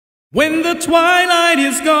When the twilight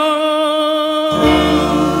is gone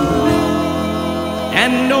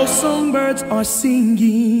and no songbirds are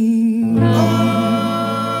singing,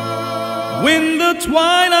 when the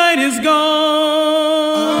twilight is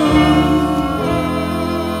gone,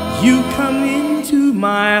 you come into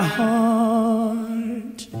my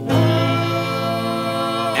heart,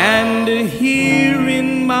 and here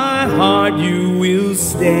in my heart you will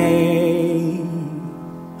stay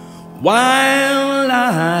while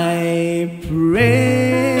I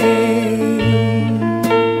pray.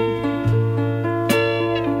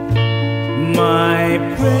 My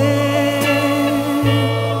prayer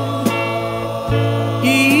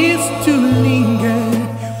is to linger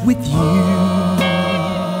with you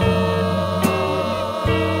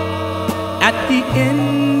at the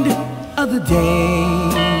end of the day,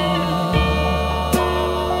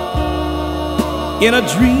 in a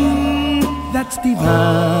dream that's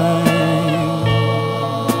divine.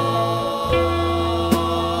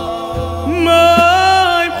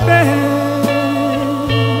 My prayer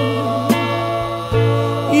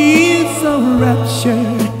is a rapture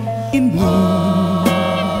in bloom,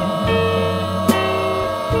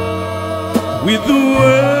 with the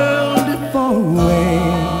world far away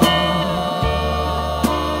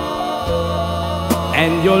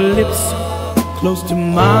and your lips close to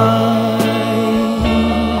mine.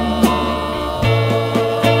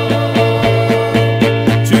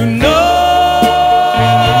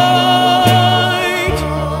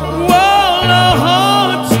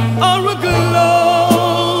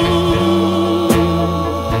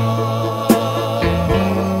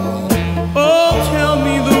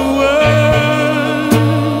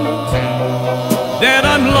 That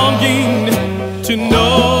I'm longing to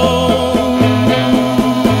know.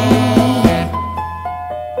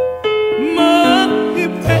 My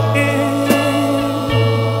prayer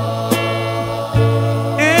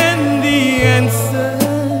and the answer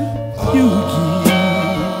you give,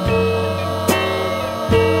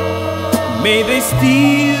 may they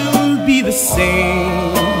still be the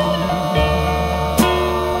same,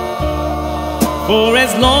 for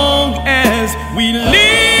as long as we live.